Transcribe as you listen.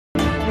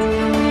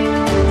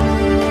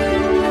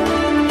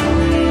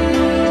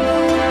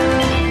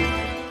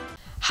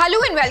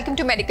Hello and welcome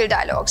to Medical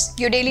Dialogues,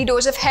 your daily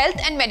dose of health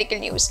and medical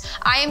news.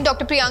 I am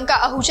Dr. Priyanka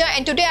Ahuja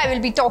and today I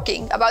will be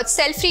talking about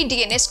cell-free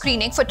DNA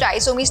screening for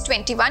trisomies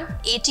 21,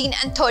 18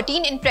 and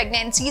 13 in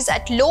pregnancies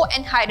at low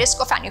and high risk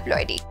of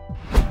aneuploidy.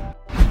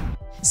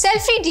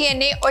 Cell-free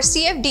DNA or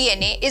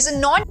cfDNA is a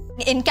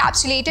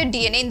non-encapsulated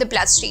DNA in the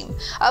bloodstream.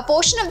 A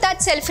portion of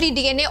that cell-free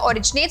DNA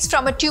originates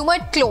from a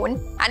tumored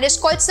clone and is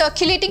called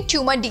circulating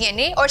tumor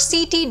DNA or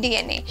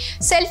ctDNA.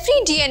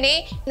 Cell-free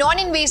DNA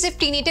non-invasive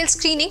prenatal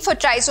screening for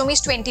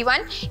trisomies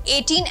 21,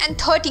 18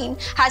 and 13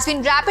 has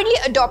been rapidly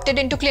adopted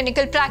into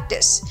clinical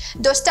practice.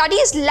 Though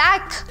studies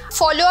lack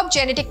follow-up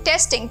genetic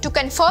testing to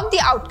confirm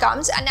the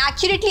outcomes and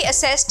accurately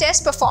assess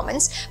test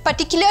performance,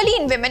 particularly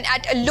in women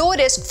at a low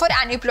risk for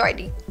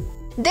aneuploidy.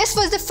 This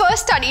was the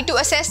first study to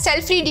assess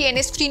cell-free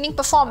DNA screening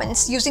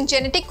performance using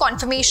genetic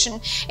confirmation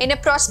in a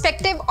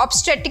prospective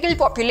obstetrical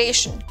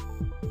population.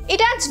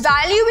 It adds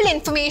valuable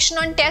information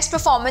on test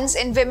performance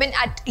in women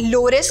at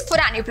low risk for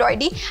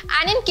aneuploidy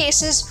and in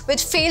cases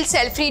with failed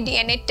cell-free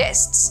DNA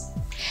tests.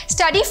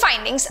 Study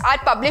findings are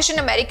published in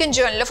American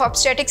Journal of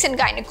Obstetrics and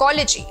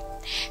Gynecology.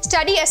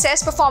 Study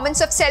assessed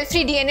performance of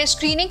cell-free DNA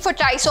screening for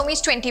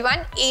trisomies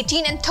 21,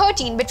 18 and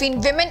 13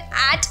 between women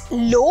at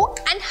low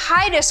and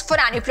high risk for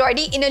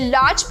aneuploidy in a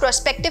large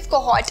prospective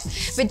cohort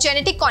with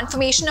genetic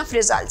confirmation of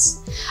results.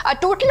 A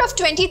total of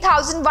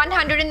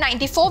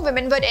 20,194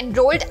 women were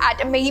enrolled at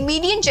a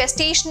median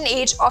gestation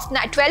age of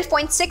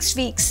 12.6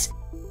 weeks.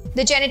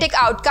 The genetic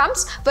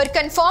outcomes were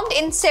confirmed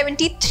in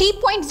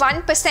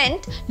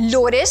 73.1%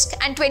 low risk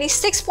and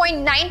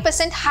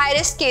 26.9% high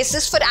risk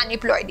cases for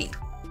aneuploidy.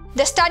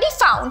 The study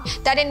found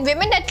that in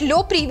women at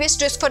low previous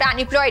risk for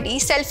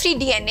aneuploidy, cell-free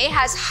DNA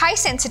has high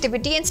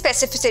sensitivity and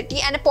specificity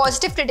and a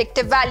positive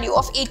predictive value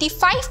of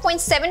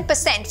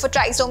 85.7% for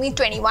trisomy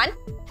 21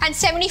 and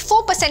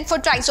 74% for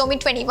trisomy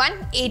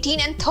 21, 18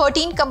 and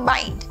 13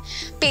 combined.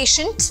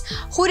 Patients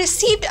who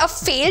received a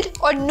failed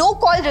or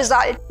no-call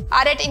result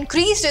are at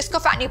increased risk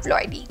of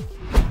aneuploidy.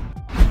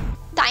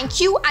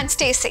 Thank you and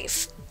stay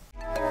safe.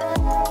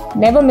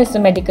 Never miss a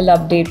medical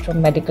update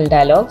from Medical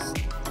Dialogues.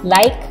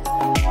 Like,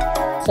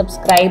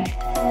 subscribe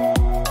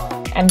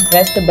and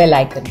press the bell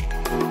icon.